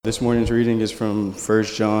This morning's reading is from 1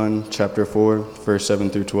 John chapter 4, verse 7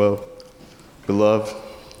 through 12. Beloved,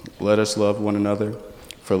 let us love one another,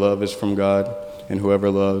 for love is from God, and whoever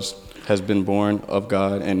loves has been born of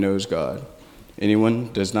God and knows God.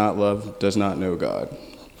 Anyone does not love does not know God,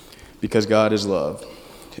 because God is love.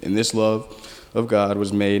 And this love of God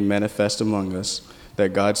was made manifest among us,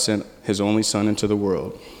 that God sent his only Son into the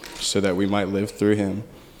world, so that we might live through him.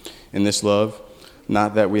 In this love,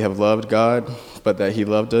 not that we have loved God, but that he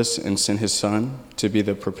loved us and sent his Son to be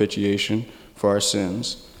the propitiation for our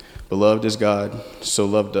sins. Beloved as God so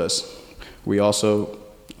loved us, we also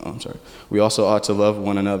ought to love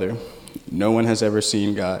one another. No one has ever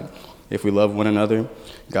seen God. If we love one another,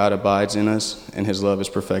 God abides in us, and his love is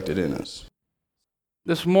perfected in us.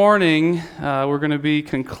 This morning, we're going to be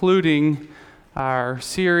concluding our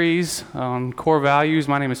series on core values.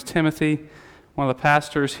 My name is Timothy, one of the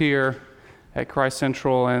pastors here at Christ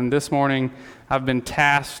Central, and this morning I've been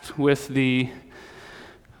tasked with the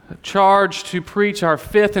charge to preach our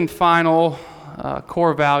fifth and final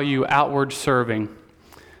core value, outward serving.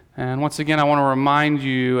 And once again, I want to remind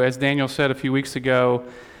you, as Daniel said a few weeks ago,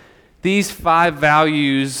 these 5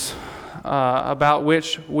 values about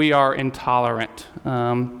which we are intolerant.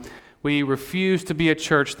 We refuse to be a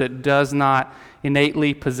church that does not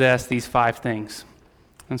innately possess these 5 things.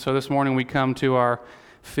 And so this morning we come to our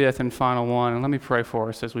fifth and final one, and let me pray for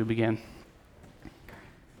us as we begin.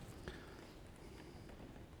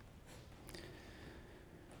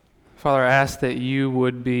 Father, I ask that you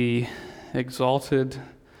would be exalted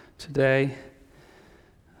today,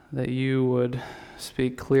 that you would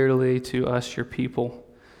speak clearly to us, your people,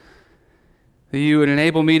 that you would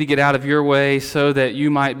enable me to get out of your way so that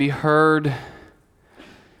you might be heard.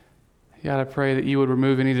 God, I pray that you would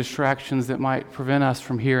remove any distractions that might prevent us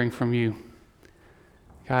from hearing from you.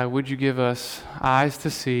 God, would you give us eyes to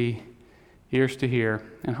see, ears to hear,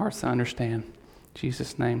 and hearts to understand. In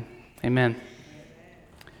Jesus' name, amen.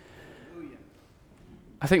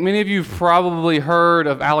 I think many of you have probably heard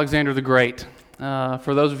of Alexander the Great.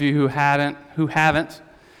 For those of you who haven't,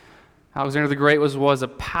 Alexander the Great was a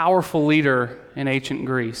powerful leader in ancient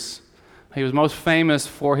Greece. He was most famous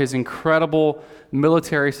for his incredible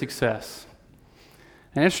military success.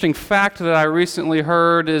 An interesting fact that I recently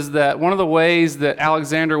heard is that one of the ways that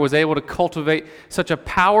Alexander was able to cultivate such a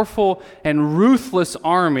powerful and ruthless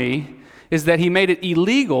army is that he made it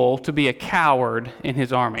illegal to be a coward in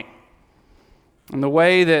his army. And the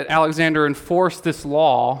way that Alexander enforced this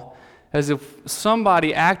law is if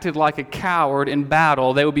somebody acted like a coward in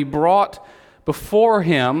battle, they would be brought before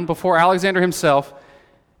Alexander himself,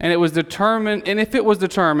 and if it was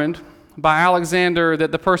determined by Alexander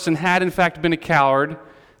that the person had in fact been a coward,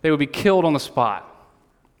 they would be killed on the spot.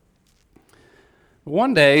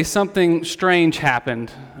 One day, something strange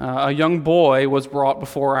happened. A young boy was brought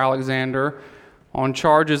before Alexander on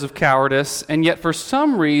charges of cowardice, and yet for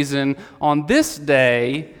some reason, on this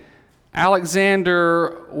day,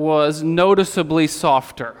 Alexander was noticeably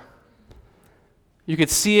softer. You could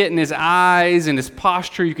see it in his eyes, in his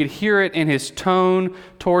posture. You could hear it in his tone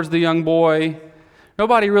towards the young boy.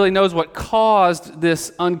 Nobody really knows what caused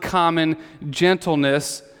this uncommon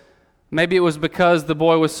gentleness. Maybe it was because the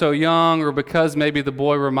boy was so young, or because maybe the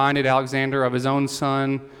boy reminded Alexander of his own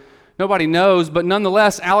son. Nobody knows, but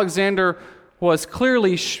nonetheless, Alexander was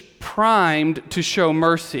clearly primed to show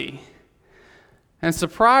mercy. And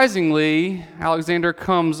surprisingly, Alexander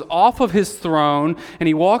comes off of his throne and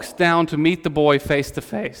he walks down to meet the boy face to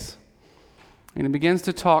face. And he begins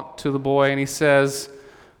to talk to the boy and he says,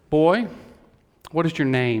 "Boy, what is your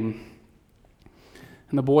name?"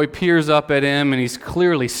 And the boy peers up at him, and he's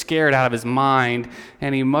clearly scared out of his mind,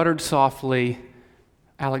 and he muttered softly,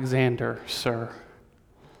 "Alexander, sir."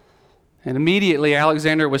 And immediately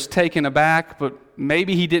Alexander was taken aback, but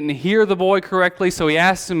maybe he didn't hear the boy correctly, so he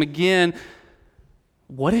asked him again,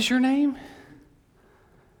 "What is your name?"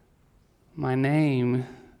 "My name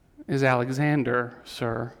is Alexander,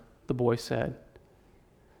 sir," the boy said.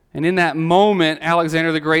 And in that moment,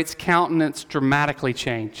 Alexander the Great's countenance dramatically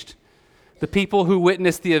changed. The people who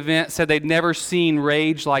witnessed the event said they'd never seen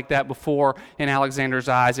rage like that before in Alexander's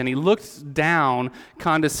eyes. And he looked down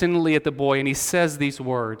condescendingly at the boy and he says these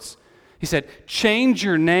words. He said, "Change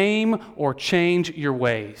your name or change your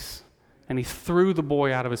ways." And he threw the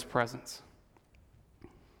boy out of his presence.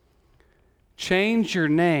 Change your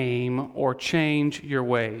name or change your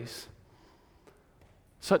ways.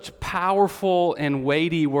 Such powerful and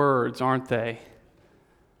weighty words, aren't they?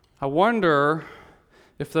 I wonder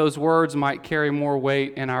if those words might carry more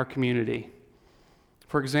weight in our community.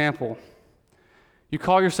 For example, you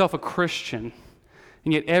call yourself a Christian,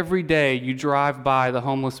 and yet every day you drive by the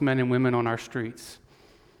homeless men and women on our streets.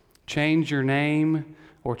 Change your name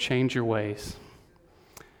or change your ways.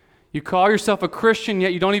 You call yourself a Christian,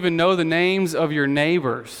 yet you don't even know the names of your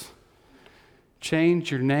neighbors.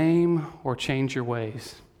 Change your name or change your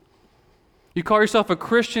ways. You call yourself a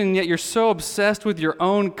Christian, yet you're so obsessed with your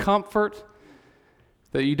own comfort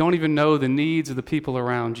that you don't even know the needs of the people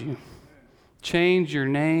around you. Change your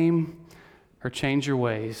name or change your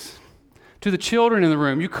ways. To the children in the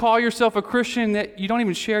room, you call yourself a Christian, yet you don't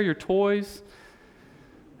even share your toys,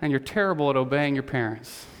 and you're terrible at obeying your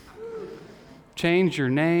parents. Change your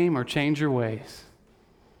name or change your ways.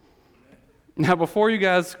 Now, before you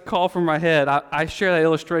guys call from my head, I share that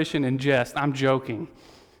illustration in jest. I'm joking.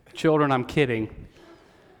 Children, I'm kidding.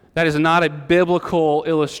 That is not a biblical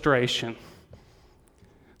illustration.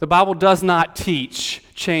 The Bible does not teach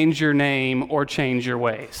change your name or change your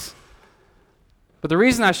ways. But the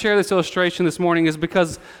reason I share this illustration this morning is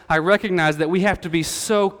because I recognize that we have to be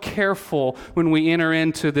so careful when we enter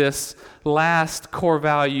into this last core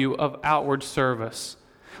value of outward service.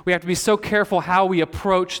 We have to be so careful how we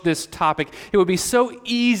approach this topic. It would be so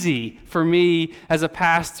easy for me as a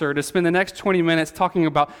pastor to spend the next 20 minutes talking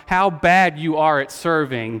about how bad you are at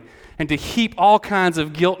serving and to heap all kinds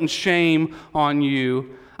of guilt and shame on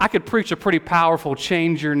you. I could preach a pretty powerful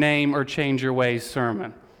change your name or change your ways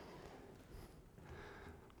sermon.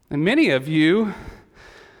 And many of you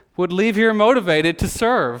would leave here motivated to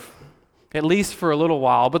serve, at least for a little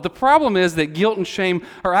while. But the problem is that guilt and shame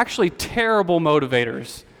are actually terrible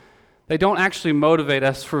motivators. They don't actually motivate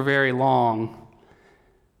us for very long.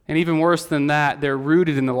 And even worse than that, they're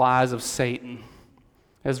rooted in the lies of Satan.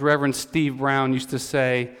 As Reverend Steve Brown used to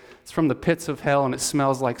say, it's from the pits of hell and it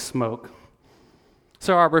smells like smoke.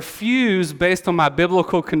 So I refuse, based on my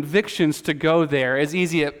biblical convictions, to go there, as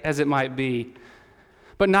easy as it might be.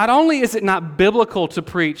 But not only is it not biblical to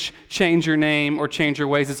preach change your name or change your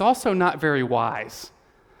ways, it's also not very wise.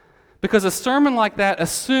 Because a sermon like that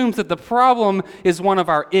assumes that the problem is one of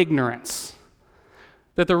our ignorance.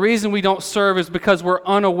 That the reason we don't serve is because we're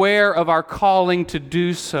unaware of our calling to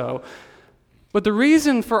do so. But the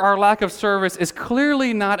reason for our lack of service is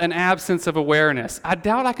clearly not an absence of awareness. I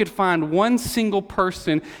doubt I could find one single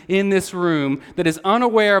person in this room that is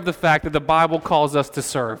unaware of the fact that the Bible calls us to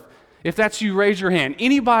serve. If that's you, raise your hand.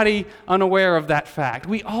 Anybody unaware of that fact?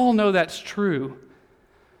 We all know that's true.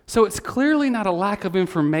 So it's clearly not a lack of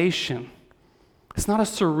information. It's not a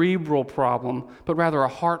cerebral problem, but rather a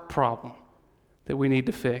heart problem that we need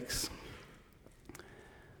to fix.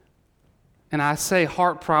 And I say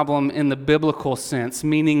heart problem in the biblical sense,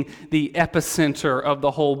 meaning the epicenter of the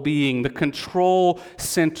whole being, the control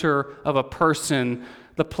center of a person,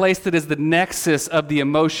 the place that is the nexus of the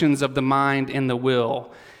emotions of the mind and the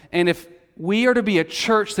will. And if we are to be a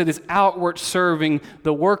church that is outward serving,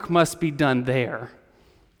 the work must be done there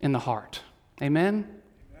in the heart. Amen?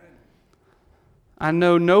 I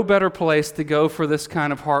know no better place to go for this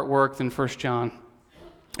kind of heart work than 1 John.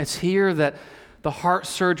 It's here that the heart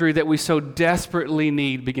surgery that we so desperately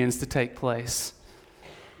need begins to take place.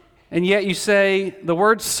 And yet you say the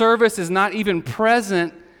word service is not even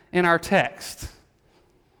present in our text.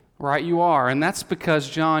 Right, you are. And that's because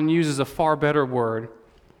John uses a far better word.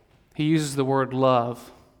 He uses the word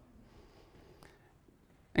love.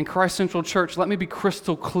 And Christ Central Church, let me be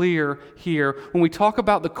crystal clear here. When we talk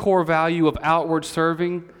about the core value of outward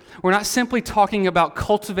serving, we're not simply talking about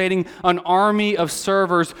cultivating an army of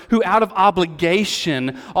servers who, out of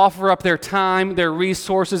obligation, offer up their time, their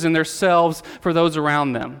resources, and their selves for those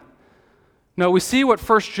around them. No, we see what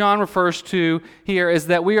 1 John refers to here is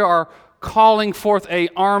that we are calling forth an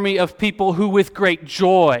army of people who, with great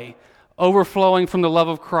joy, overflowing from the love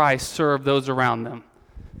of Christ, serve those around them.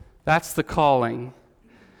 That's the calling.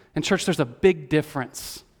 And church, there's a big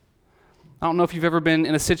difference. I don't know if you've ever been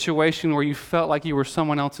in a situation where you felt like you were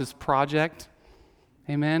someone else's project.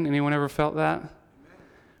 Amen? Anyone ever felt that?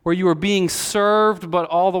 Where you were being served, but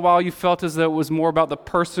all the while you felt as though it was more about the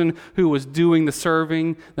person who was doing the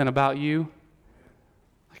serving than about you.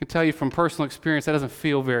 I can tell you from personal experience, that doesn't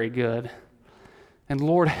feel very good. And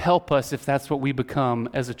Lord, help us if that's what we become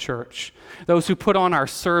as a church. Those who put on our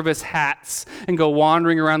service hats and go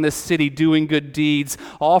wandering around this city doing good deeds,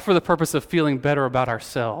 all for the purpose of feeling better about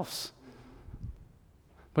ourselves.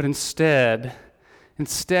 But instead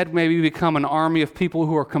maybe we become an army of people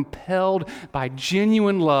who are compelled by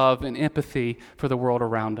genuine love and empathy for the world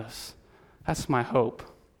around us. That's my hope.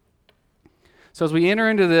 So as we enter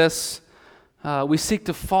into this, we seek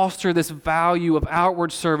to foster this value of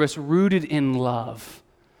outward service rooted in love.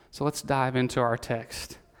 So let's dive into our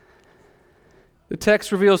text. The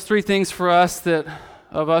text reveals three things for us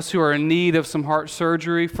of us who are in need of some heart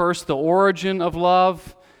surgery. First, the origin of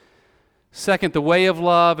love. Second, the way of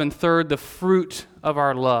love. And third, the fruit of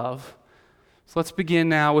our love. So let's begin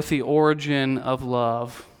now with the origin of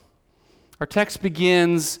love. Our text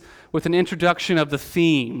begins with an introduction of the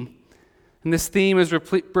theme. And this theme is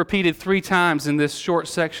repeated 3 times in this short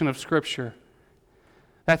section of Scripture.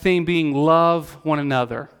 That theme being love one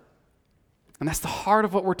another. And that's the heart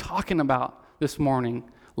of what we're talking about this morning.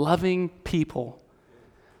 Loving people.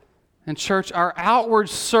 And church, our outward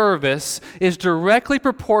service is directly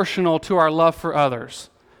proportional to our love for others.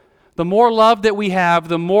 The more love that we have,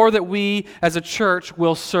 the more that we as a church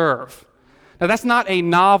will serve. Now, that's not a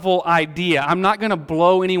novel idea. I'm not going to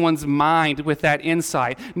blow anyone's mind with that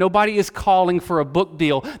insight. Nobody is calling for a book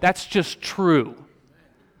deal. That's just true.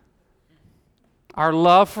 Our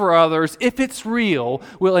love for others, if it's real,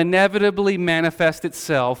 will inevitably manifest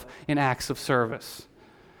itself in acts of service.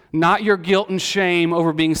 Not your guilt and shame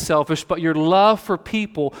over being selfish, but your love for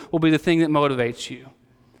people will be the thing that motivates you.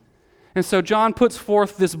 And so John puts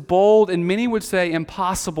forth this bold and many would say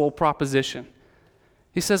impossible proposition.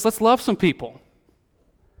 He says, let's love some people.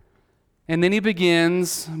 And then he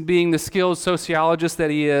begins, being the skilled sociologist that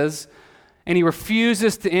he is, and he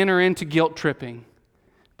refuses to enter into guilt tripping,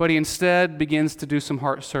 but he instead begins to do some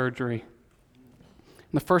heart surgery.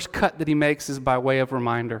 And the first cut that he makes is by way of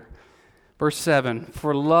reminder. Verse 7,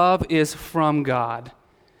 for love is from God,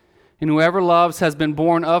 and whoever loves has been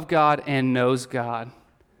born of God and knows God.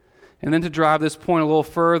 And then to drive this point a little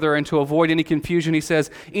further and to avoid any confusion, he says,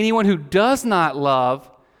 anyone who does not love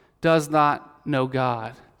does not know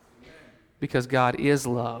God, because God is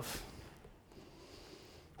love.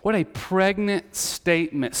 What a pregnant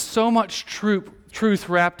statement. So much truth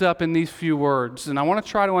wrapped up in these few words. And I want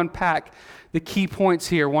to try to unpack the key points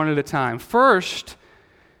here one at a time. First,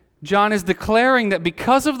 John is declaring that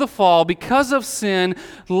because of the fall, because of sin,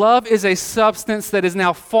 love is a substance that is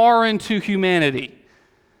now foreign to humanity.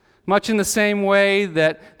 Much in the same way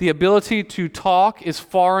that the ability to talk is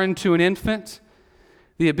foreign to an infant,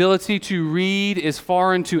 the ability to read is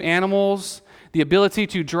foreign to animals, the ability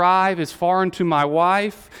to drive is foreign to my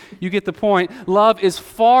wife. You get the point. Love is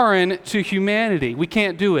foreign to humanity. We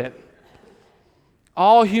can't do it.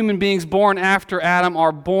 All human beings born after Adam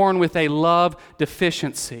are born with a love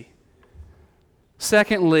deficiency.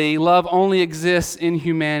 Secondly, love only exists in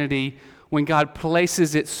humanity when God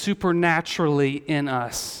places it supernaturally in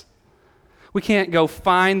us. We can't go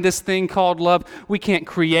find this thing called love. We can't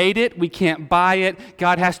create it. We can't buy it.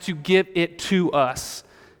 God has to give it to us.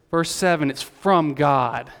 Verse 7, it's from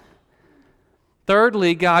God.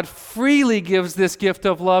 Thirdly, God freely gives this gift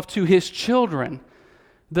of love to His children,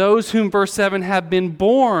 those whom, verse 7, have been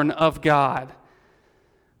born of God.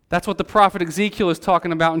 That's what the prophet Ezekiel is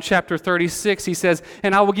talking about in chapter 36. He says,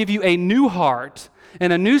 and I will give you a new heart,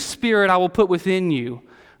 and a new spirit I will put within you.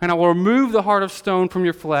 And I will remove the heart of stone from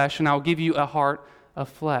your flesh, and I will give you a heart of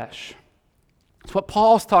flesh. It's what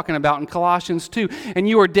Paul's talking about in Colossians 2. And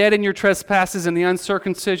you are dead in your trespasses and the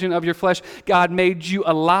uncircumcision of your flesh. God made you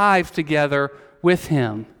alive together with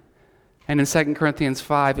Him. And in 2 Corinthians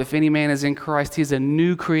 5, if any man is in Christ, he is a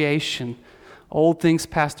new creation. Old things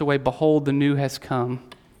passed away. Behold, the new has come.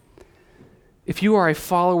 If you are a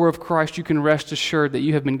follower of Christ, you can rest assured that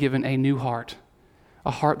you have been given a new heart,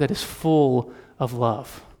 a heart that is full of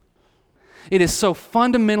love. It is so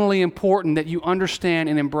fundamentally important that you understand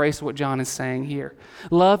and embrace what John is saying here.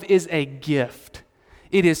 Love is a gift.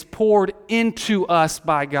 It is poured into us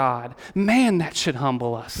by God. Man, that should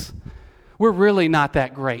humble us. We're really not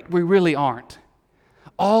that great. We really aren't.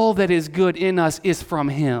 All that is good in us is from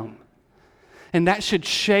Him. And that should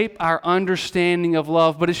shape our understanding of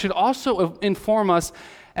love, but it should also inform us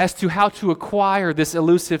as to how to acquire this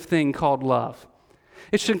elusive thing called love.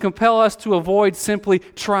 It should compel us to avoid simply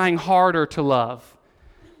trying harder to love.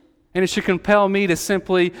 And it should compel me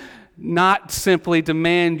to not simply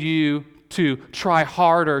demand you to try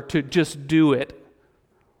harder to just do it.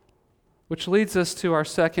 Which leads us to our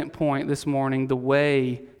second point this morning, the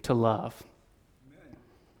way to love.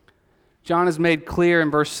 John has made clear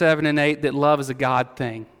in verse 7 and 8 that love is a God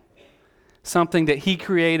thing. Something that He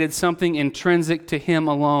created, something intrinsic to Him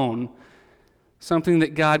alone. Something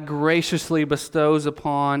that God graciously bestows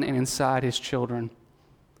upon and inside His children.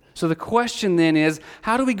 So the question then is,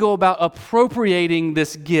 how do we go about appropriating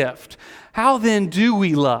this gift? How then do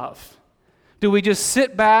we love? Do we just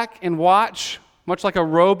sit back and watch, much like a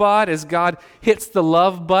robot, as God hits the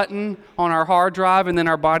love button on our hard drive and then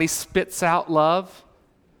our body spits out love?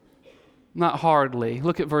 Not hardly.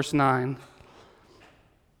 Look at verse 9.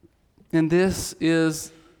 In this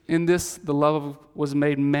the love was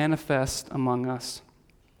made manifest among us,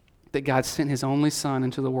 that God sent His only Son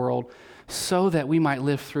into the world so that we might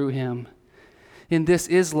live through Him. in this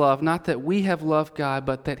is love, not that we have loved God,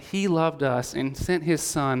 but that he loved us and sent his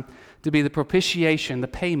Son to be the propitiation, the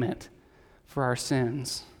payment for our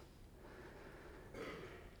sins.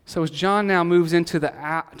 So as John now moves into the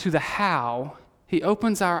how, he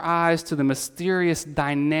opens our eyes to the mysterious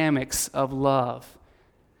dynamics of love.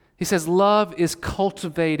 He says love is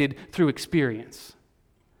cultivated through experience.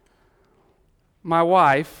 My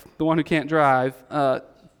wife, the one who can't drive,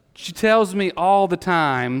 she tells me all the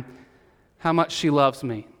time how much she loves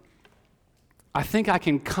me. I think I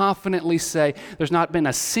can confidently say there's not been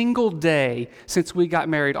a single day since we got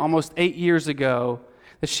married almost 8 years ago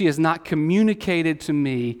that she has not communicated to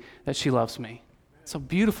me that she loves me. It's a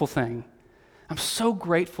beautiful thing. I'm so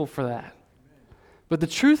grateful for that. But the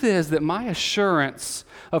truth is that my assurance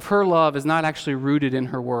of her love is not actually rooted in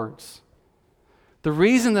her words. The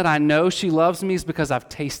reason that I know she loves me is because I've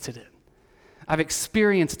tasted it. I've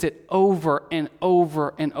experienced it over and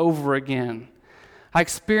over and over again. I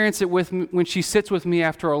experience it when she sits with me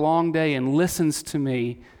after a long day and listens to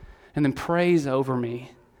me and then prays over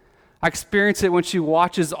me. I experience it when she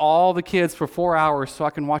watches all the kids for 4 hours so I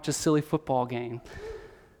can watch a silly football game.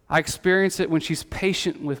 I experience it when she's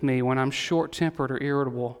patient with me when I'm short-tempered or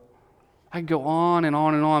irritable. I could go on and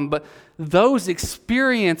on and on, but those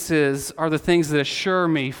experiences are the things that assure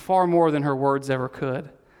me far more than her words ever could.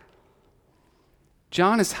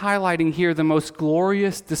 John is highlighting here the most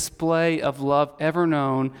glorious display of love ever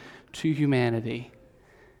known to humanity.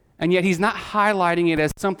 And yet he's not highlighting it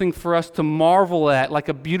as something for us to marvel at, like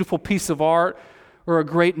a beautiful piece of art or a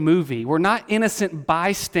great movie. We're not innocent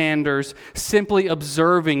bystanders simply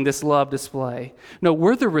observing this love display. No,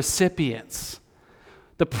 we're the recipients,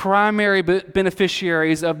 the primary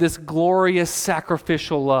beneficiaries of this glorious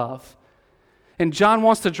sacrificial love. And John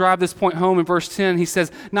wants to drive this point home in verse 10. He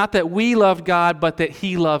says, not that we loved God, but that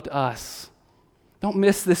he loved us. Don't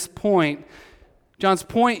miss this point. John's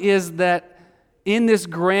point is that in this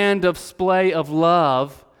grand display of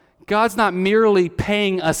love, God's not merely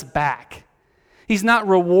paying us back. He's not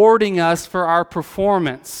rewarding us for our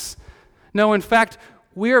performance. No, in fact,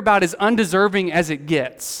 we're about as undeserving as it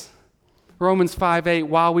gets. Romans 5:8,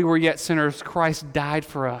 while we were yet sinners, Christ died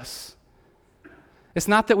for us. It's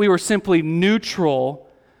not that we were simply neutral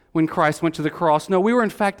when Christ went to the cross. No, we were in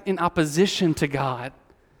fact in opposition to God.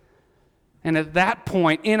 And at that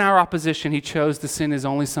point, in our opposition, he chose to send his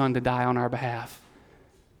only Son to die on our behalf.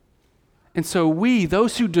 And so we,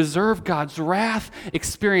 those who deserve God's wrath,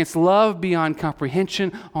 experience love beyond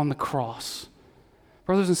comprehension on the cross.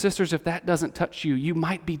 Brothers and sisters, if that doesn't touch you, you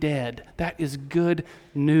might be dead. That is good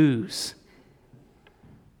news.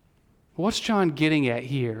 What's John getting at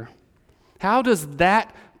here? How does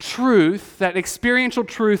that truth, that experiential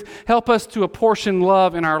truth, help us to apportion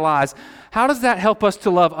love in our lives? How does that help us to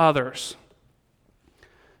love others?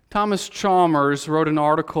 Thomas Chalmers wrote an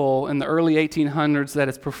article in the early 1800s that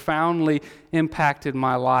has profoundly impacted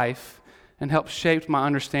my life and helped shape my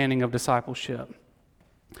understanding of discipleship.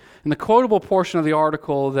 And the quotable portion of the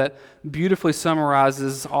article that beautifully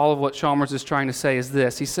summarizes all of what Chalmers is trying to say is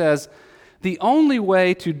this. He says, the only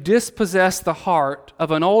way to dispossess the heart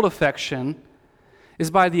of an old affection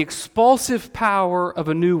is by the expulsive power of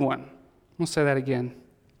a new one. I'll say that again.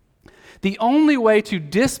 The only way to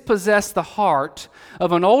dispossess the heart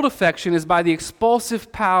of an old affection is by the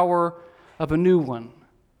expulsive power of a new one.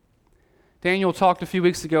 Daniel talked a few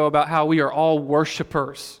weeks ago about how we are all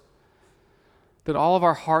worshipers, that all of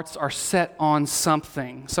our hearts are set on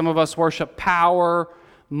something. Some of us worship power,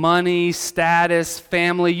 money, status,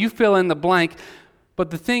 family, you fill in the blank.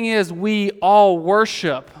 But the thing is, we all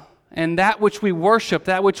worship, and that which we worship,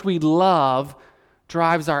 that which we love,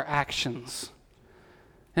 drives our actions.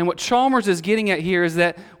 And what Chalmers is getting at here is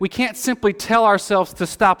that we can't simply tell ourselves to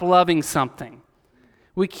stop loving something.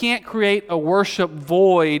 We can't create a worship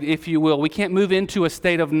void, if you will. We can't move into a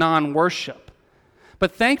state of non-worship.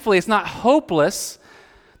 But thankfully, it's not hopeless.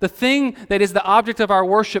 The thing that is the object of our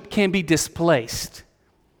worship can be displaced.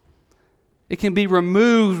 It can be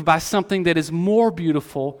removed by something that is more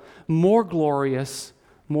beautiful, more glorious,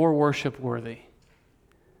 more worship-worthy.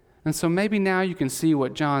 And so maybe now you can see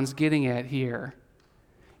what John's getting at here.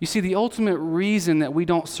 You see, the ultimate reason that we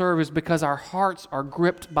don't serve is because our hearts are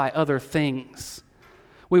gripped by other things.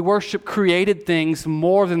 We worship created things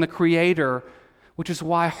more than the Creator, which is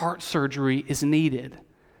why heart surgery is needed.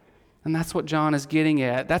 And that's what John is getting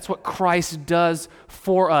at. That's what Christ does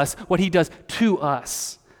for us, what he does to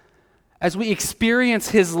us. As we experience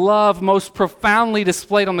his love most profoundly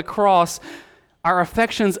displayed on the cross, our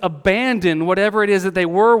affections abandon whatever it is that they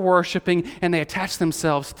were worshiping and they attach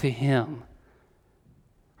themselves to him.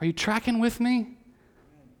 Are you tracking with me?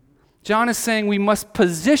 John is saying we must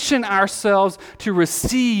position ourselves to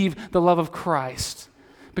receive the love of Christ,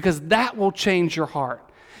 because that will change your heart.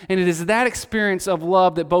 And it is that experience of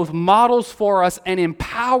love that both models for us and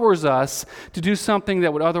empowers us to do something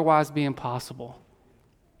that would otherwise be impossible.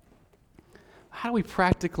 How do we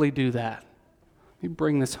practically do that? Let me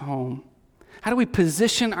bring this home. How do we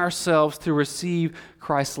position ourselves to receive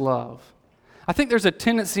Christ's love? I think there's a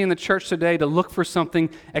tendency in the church today to look for something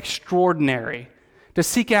extraordinary, to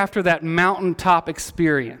seek after that mountaintop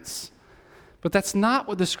experience. But that's not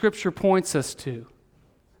what the Scripture points us to.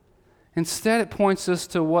 Instead, it points us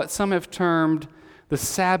to what some have termed the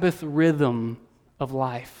Sabbath rhythm of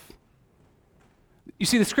life. You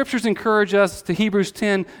see, the Scriptures encourage us, to Hebrews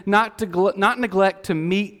 10, not neglect to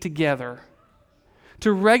meet together,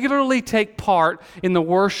 to regularly take part in the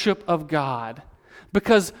worship of God.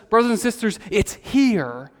 Because, brothers and sisters, it's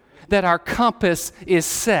here that our compass is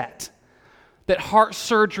set, that heart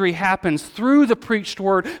surgery happens through the preached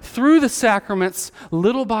word, through the sacraments,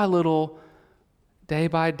 little by little, day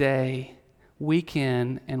by day, week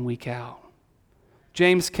in and week out.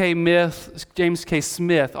 James K.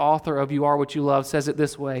 Smith, author of You Are What You Love, says it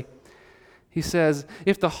this way. He says,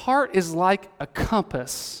 if the heart is like a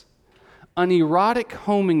compass, an erotic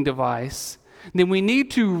homing device, then we need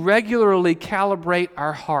to regularly calibrate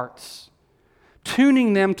our hearts,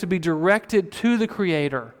 tuning them to be directed to the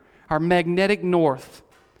Creator, our magnetic north.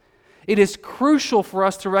 It is crucial for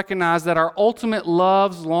us to recognize that our ultimate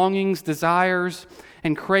loves, longings, desires,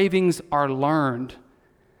 and cravings are learned.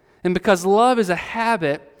 And because love is a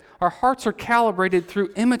habit, our hearts are calibrated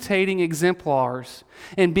through imitating exemplars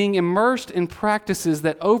and being immersed in practices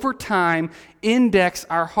that over time index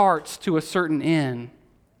our hearts to a certain end.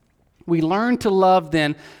 We learn to love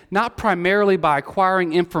then not primarily by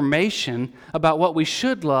acquiring information about what we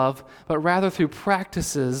should love, but rather through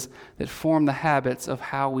practices that form the habits of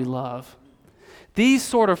how we love. These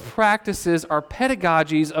sort of practices are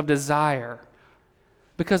pedagogies of desire,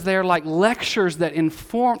 because they are like lectures that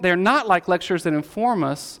inform. They're not like lectures that inform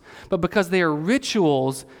us, but because they are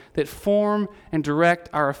rituals that form and direct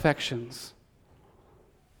our affections.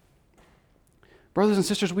 Brothers and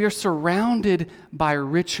sisters, we are surrounded by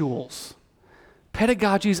rituals,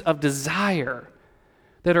 pedagogies of desire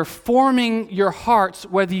that are forming your hearts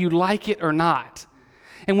whether you like it or not.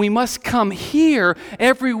 And we must come here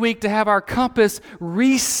every week to have our compass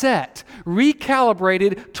reset,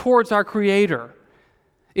 recalibrated towards our Creator.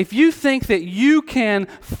 If you think that you can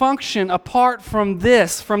function apart from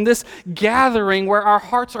this gathering where our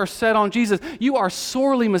hearts are set on Jesus, you are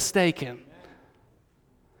sorely mistaken.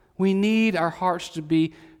 We need our hearts to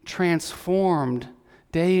be transformed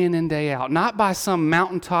day in and day out, not by some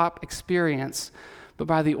mountaintop experience, but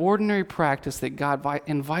by the ordinary practice that God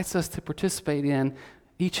invites us to participate in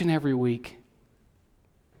each and every week.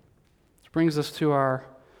 This brings us to our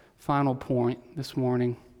final point this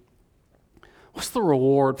morning. What's the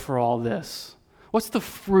reward for all this? What's the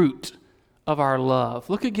fruit of our love?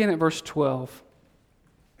 Look again at verse 12.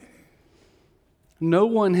 No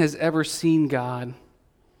one has ever seen God.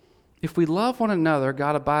 If we love one another,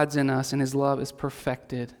 God abides in us, and His love is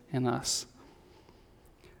perfected in us.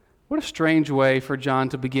 What a strange way for John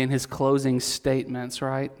to begin his closing statements,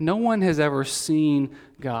 right? No one has ever seen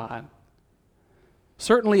God.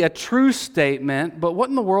 Certainly a true statement, but what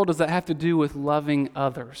in the world does that have to do with loving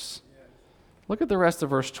others? Look at the rest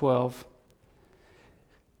of verse 12.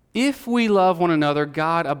 If we love one another,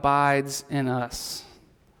 God abides in us.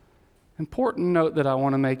 Important note that I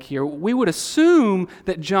want to make here. We would assume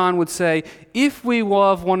that John would say, if we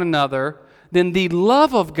love one another, then the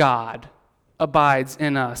love of God abides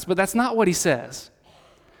in us. But that's not what he says.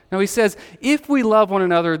 No, he says, if we love one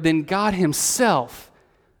another, then God Himself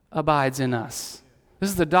abides in us.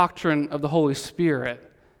 This is the doctrine of the Holy Spirit.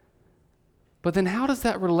 But then how does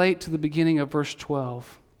that relate to the beginning of verse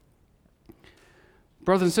 12?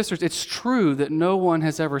 Brothers and sisters, it's true that no one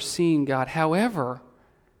has ever seen God. However,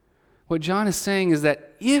 what John is saying is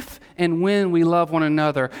that if and when we love one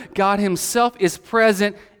another, God Himself is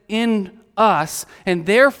present in us, and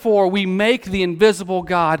therefore we make the invisible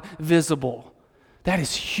God visible. That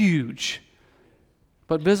is huge.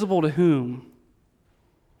 But visible to whom?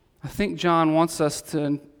 I think John wants us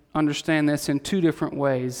to understand this in two different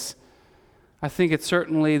ways. I think it's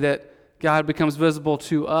certainly that God becomes visible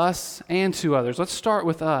to us and to others. Let's start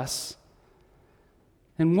with us.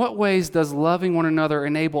 In what ways does loving one another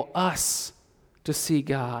enable us to see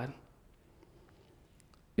God?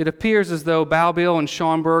 It appears as though Baubil and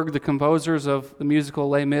Schoenberg, the composers of the musical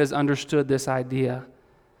Les Mis, understood this idea.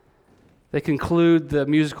 They conclude the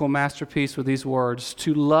musical masterpiece with these words: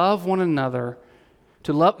 to love one another,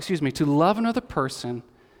 to love another person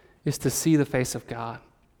is to see the face of God.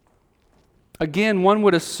 Again, one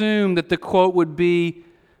would assume that the quote would be,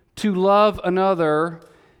 to love another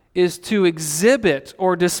is to exhibit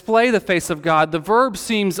or display the face of God. The verb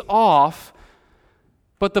seems off,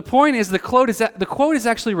 but the point is the quote is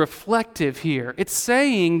actually reflective here. It's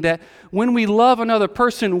saying that when we love another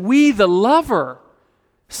person, we, the lover,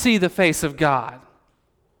 see the face of God.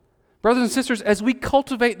 Brothers and sisters, as we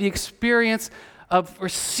cultivate the experience of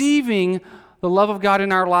receiving the love of God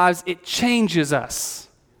in our lives, it changes us.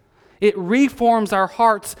 It reforms our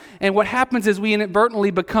hearts, and what happens is we inadvertently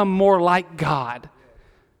become more like God.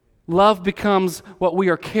 Love becomes what we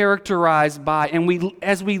are characterized by, and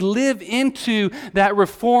as we live into that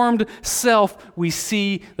reformed self, we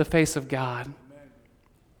see the face of God.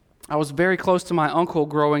 I was very close to my uncle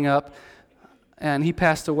growing up, and he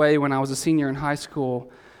passed away when I was a senior in high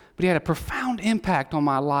school, but he had a profound impact on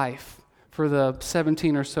my life for the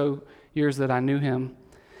 17 or so years that I knew him.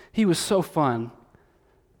 He was so fun.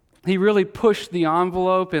 He really pushed the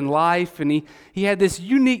envelope in life, and he had this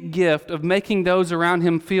unique gift of making those around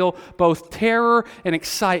him feel both terror and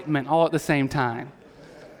excitement all at the same time.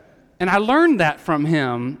 And I learned that from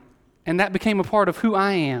him, and that became a part of who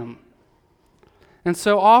I am. And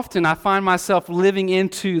so often I find myself living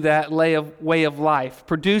into that way of life,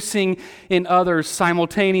 producing in others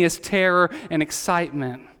simultaneous terror and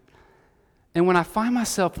excitement. And when I find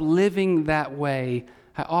myself living that way,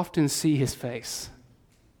 I often see his face,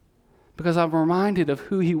 because I'm reminded of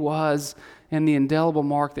who he was and the indelible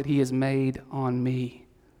mark that he has made on me.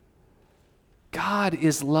 God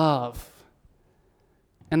is love.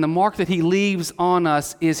 And the mark that he leaves on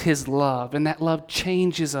us is his love. And that love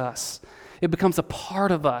changes us. It becomes a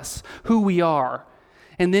part of us, who we are.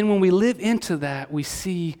 And then when we live into that, we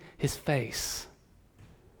see his face.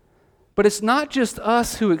 But it's not just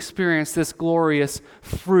us who experience this glorious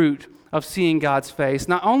fruit of seeing God's face.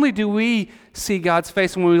 Not only do we see God's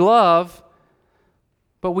face when we love,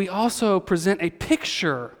 but we also present a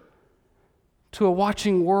picture to a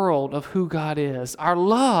watching world of who God is. Our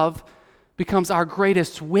love becomes our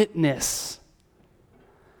greatest witness.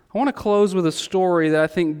 I want to close with a story that I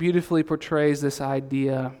think beautifully portrays this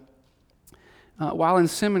idea. While in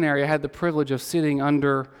seminary, I had the privilege of sitting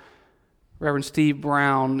under Reverend Steve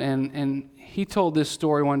Brown, and he told this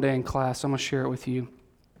story one day in class. I'm going to share it with you.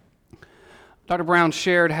 Dr. Brown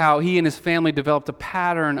shared how he and his family developed a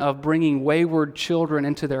pattern of bringing wayward children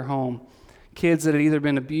into their home. Kids that had either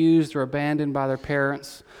been abused or abandoned by their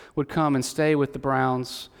parents would come and stay with the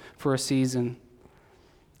Browns for a season.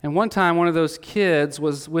 And one time, one of those kids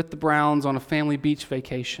was with the Browns on a family beach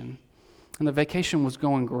vacation. And the vacation was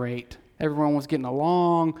going great. Everyone was getting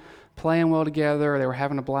along, playing well together. They were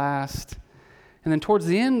having a blast. And then towards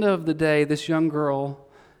the end of the day, this young girl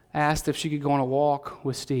asked if she could go on a walk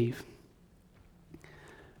with Steve.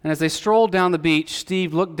 And as they strolled down the beach,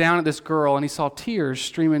 Steve looked down at this girl and he saw tears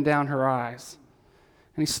streaming down her eyes.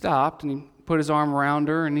 And he stopped and he put his arm around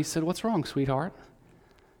her and he said, "What's wrong, sweetheart?"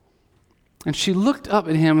 And she looked up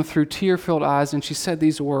at him through tear-filled eyes and she said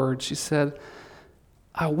these words. She said,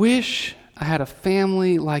 "I wish I had a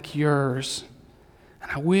family like yours, and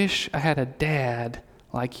I wish I had a dad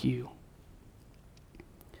like you."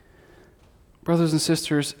 Brothers and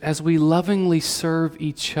sisters, as we lovingly serve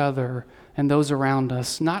each other and those around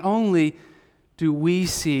us, not only do we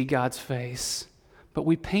see God's face, but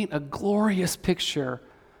we paint a glorious picture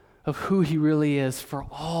of who he really is for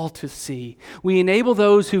all to see. We enable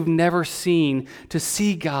those who've never seen to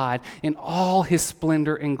see God in all his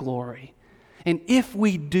splendor and glory. And if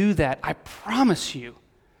we do that, I promise you,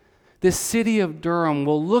 this city of Durham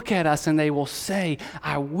will look at us and they will say,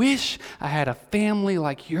 "I wish I had a family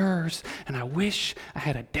like yours, and I wish I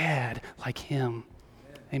had a dad like him."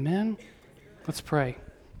 Amen? Let's pray.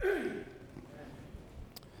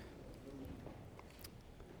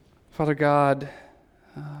 Father God,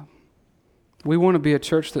 we want to be a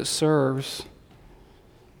church that serves,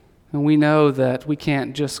 and we know that we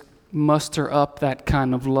can't just muster up that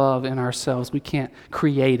kind of love in ourselves. We can't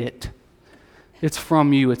create it. It's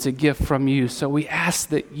from you. It's a gift from you. So we ask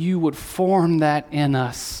that you would form that in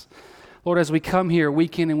us. Lord, as we come here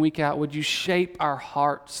week in and week out, would you shape our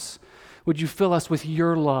hearts? Would you fill us with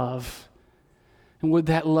your love? And would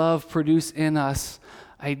that love produce in us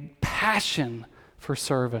a passion for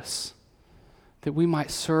service, that we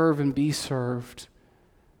might serve and be served?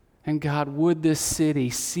 And God, would this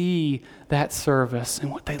city see that service,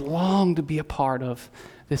 and would they long to be a part of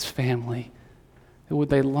this family? And would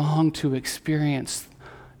they long to experience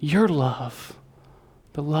your love,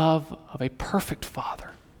 the love of a perfect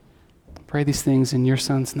Father? I pray these things in your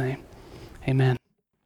Son's name. Amen.